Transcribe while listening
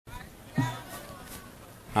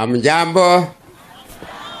Hamjambo?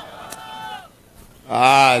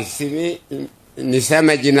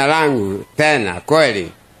 Niseme jina langu tena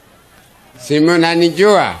kweli. Si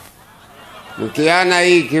mnanijua? Mkiona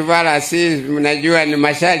hii kivala si mnajua ni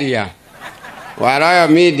Macharia wa Royal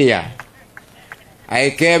Media.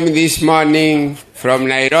 I came this morning from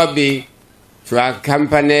Nairobi to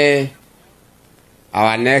accompany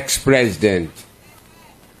our next president,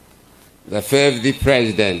 the 50th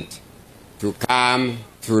president, to come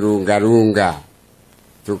to Rungarunga,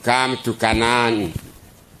 to come to Canaan.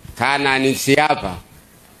 Canaan is hapa.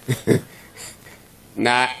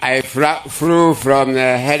 Now, I flew from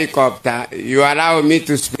the helicopter. You allow me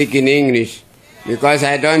to speak in English because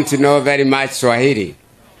I don't know very much Swahili.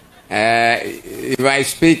 If I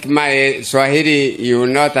speak my Swahili, you will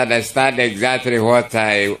not understand exactly what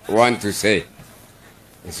I want to say.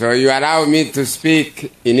 So you allow me to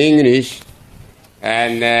speak in English.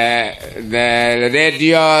 And the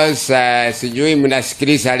radios, sijui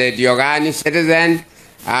mnasikiliza radio gani, Citizen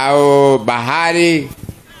au Bahari,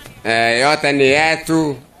 yote ni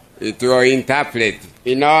yetu, ituo interpret.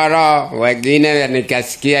 Inoro, wengine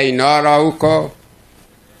nikasikia Inoro huko.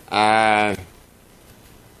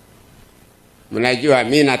 Mnajua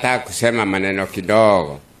mimi nataka kusema maneno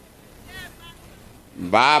kidogo.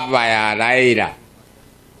 Baba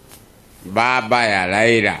ya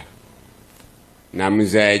Raila na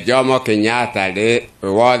mzee Jomo Kenyatta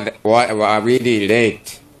wawili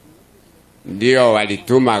late ndio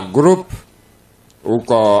walituma group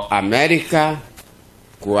huko Amerika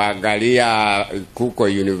kuangalia kuko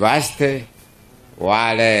university,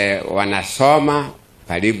 wale wanasoma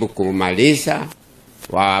karibu kumaliza,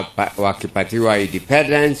 wakipatiwa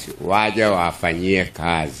independence waje wafanyie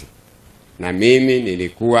kazi, na mimi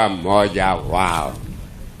nilikuwa mmoja wao.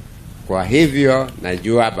 Kwa hivyo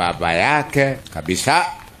najua baba yake kabisa.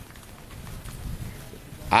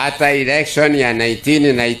 Hata election ya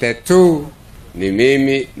 1992 ni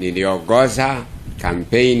mimi niliongoza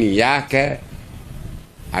kampeni yake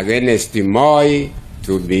against Moi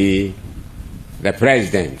to be the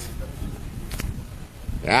president.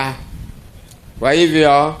 Yeah. Kwa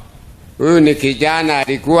hivyo huyu ni kijana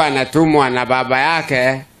alikuwa anatumwa na baba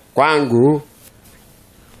yake kwangu.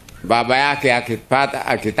 Baba yake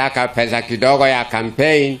akitaka pesa kidogo ya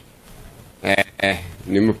campaign,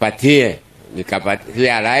 nimpatie.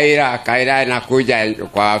 Nikapatia Raila, Raila nakuja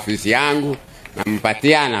kwa ofisi yangu,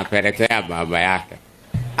 nampatia napelekea baba yake.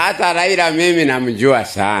 Hata Raila mimi namjua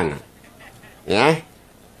sana. Yeah?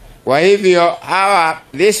 Kwa hivyo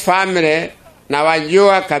this family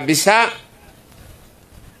nawajua kabisa,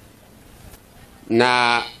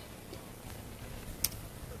 na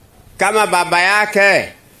kama baba yake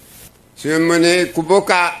simuni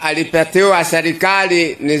kubuka alipatiwa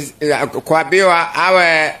serikali kuambiwa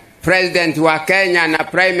awe president wa Kenya na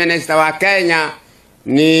prime minister wa Kenya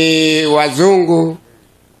ni wazungu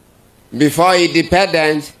before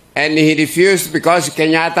independence, and he refused because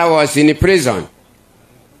Kenyatta was in prison.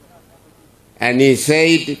 And he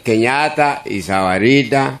said, Kenyatta is our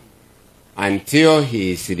leader. Until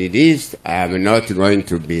he is released, I am not going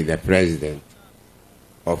to be the president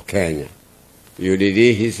of Kenya. You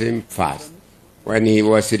release him first. When he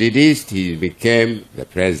was released, he became the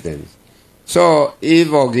president. So if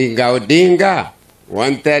Odinga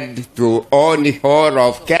wanted to own the whole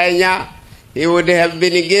of Kenya, he would have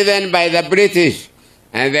been given by the British,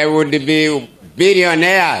 and they would be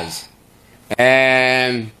billionaires.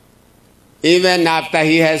 Even after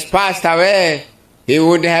he has passed away, he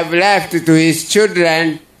would have left to his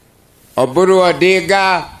children Oburu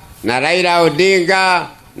Odinga, na Raila Odinga,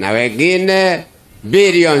 na wengine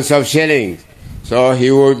billions of shillings. So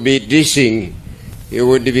he would be dishing. He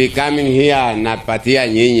would be coming here na patia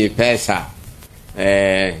nyinyi pesa.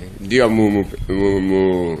 Dio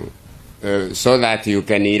so that you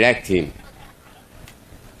can elect him.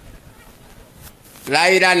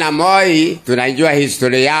 Raila na Moi tunajua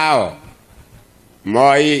historia yao.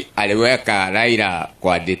 Moi aliweka Raila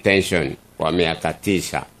kwa detention kwa miaka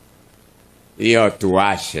 9. Hiyo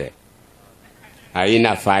tuwashe.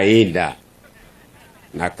 Haina faida.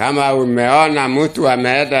 Na kama umeona mtu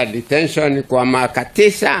ameenda detention kwa miaka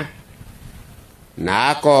 9 na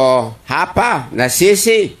ako hapa na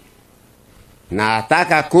sisi na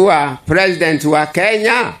ataka kuwa president wa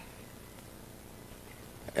Kenya,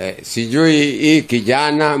 sijui hii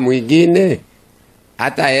kijana mwingine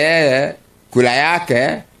hata yeye kula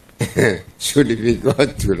yake should be go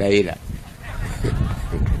to Raila.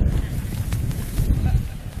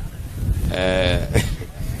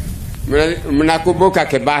 Mnakumbuka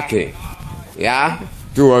Kibaki ya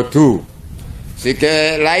 202?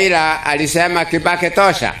 Sike Raila alisema Kibaki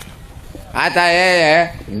tosha. Hata yeye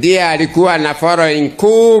ndiye alikuwa na following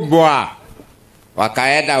kubwa.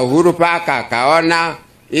 Wakaenda Uhuru Park, akaona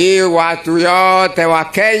hii watu yote wa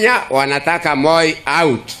Kenya wanataka Moi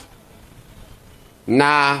out.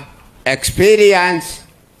 Na experience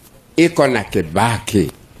iko na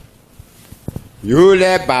Kibaki.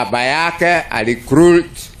 Yule baba yake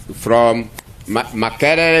alicruit from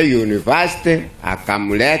Macharia University,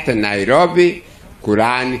 akamuleta Nairobi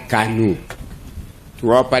kurun KANU,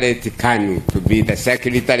 to operate KANU, to be the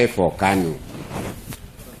secretary for KANU.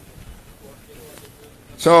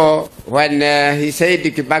 So when he said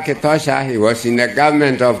Kibaki Tosha, he was in the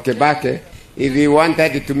government of Kibaki. If he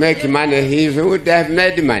wanted to make money, he would have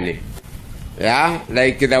made money. Yeah,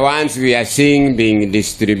 like the ones we are seeing being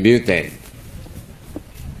distributed.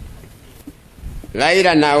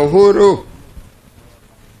 Raila na Uhuru,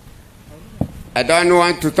 I don't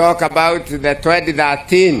want to talk about the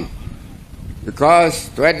 2013, because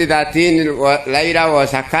 2013 Raila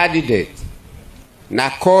was a candidate. Na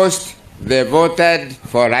Coast, they voted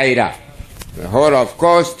for Raila. The whole of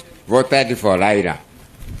Coast voted for Raila.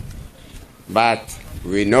 But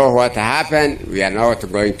we know what happened. We are not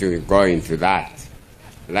going to go into that.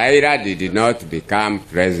 Raila did not become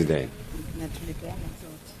president.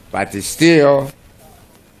 But still,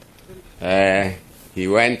 he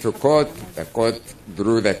went to court. The court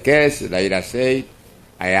drew the case. Raila said,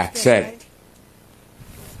 I accept.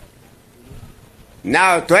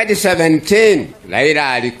 Now, 2017,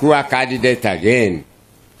 Raila alikuwa candidate again.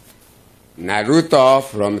 Na Ruto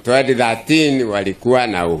from 2013 walikuwa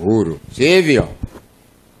na Uhuru. Sivyo?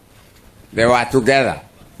 They were together.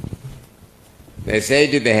 They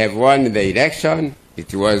said they have won the election.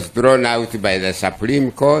 It was thrown out by the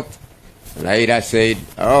Supreme Court. Raila said,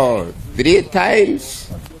 oh, 3 times?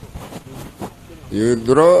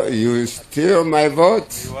 You steal my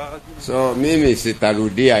vote? So mimi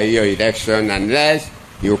sitarudia hiyo election unless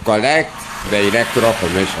you collect the Electoral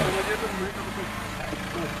Commission.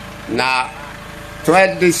 Na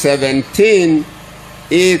 2017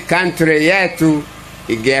 hii country yetu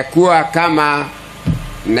ingekuwa kama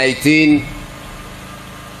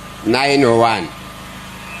 1901.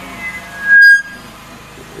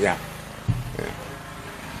 Yeah.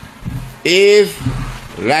 If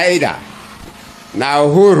Raila na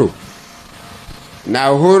Uhuru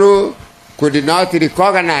could not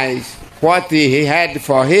recognize what he had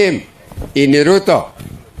for him in Ruto,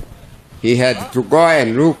 he had to go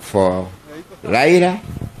and look for Raila,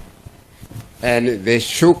 and they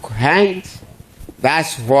shook hands.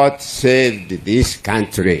 That's what saved this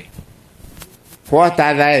country. What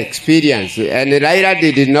other experience? And Raila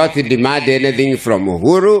did not demand anything from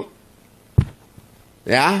Uhuru.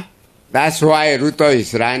 Yeah? That's why Ruto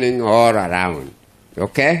is running all around.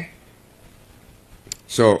 Okay?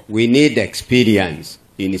 So we need experience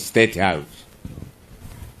in State House.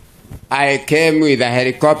 I came with a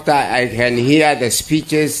helicopter. I can hear the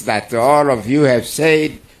speeches that all of you have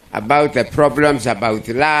said about the problems about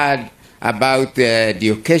land, about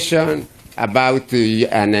education, about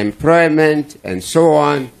unemployment, and so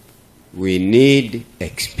on. We need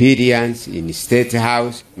experience in State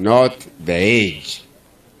House, not the age.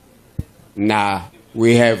 Now,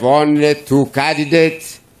 we have only 2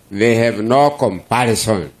 candidates. They have no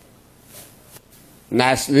comparison.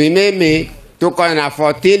 Na mimi tuko na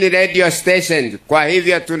 14 radio stations, kwa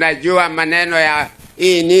hivyo tunajua maneno ya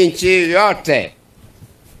hii nchi yote.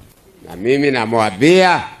 Na mimi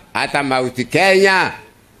namwambia hata Mount Kenya,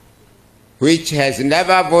 which has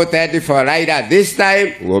never voted for Raila this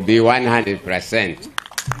time, will be 100%.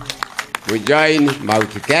 We join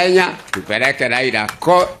Mount Kenya, tupeleke Raila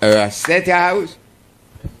State House,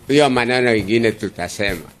 hiyo maneno ingine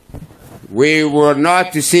tutasema. We will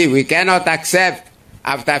not see, we cannot accept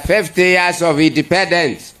after 50 years of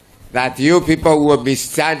independence that you people will be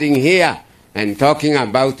standing here and talking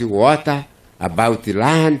about water, about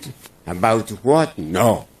land, about what?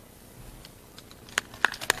 No.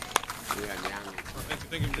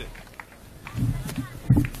 Thank you.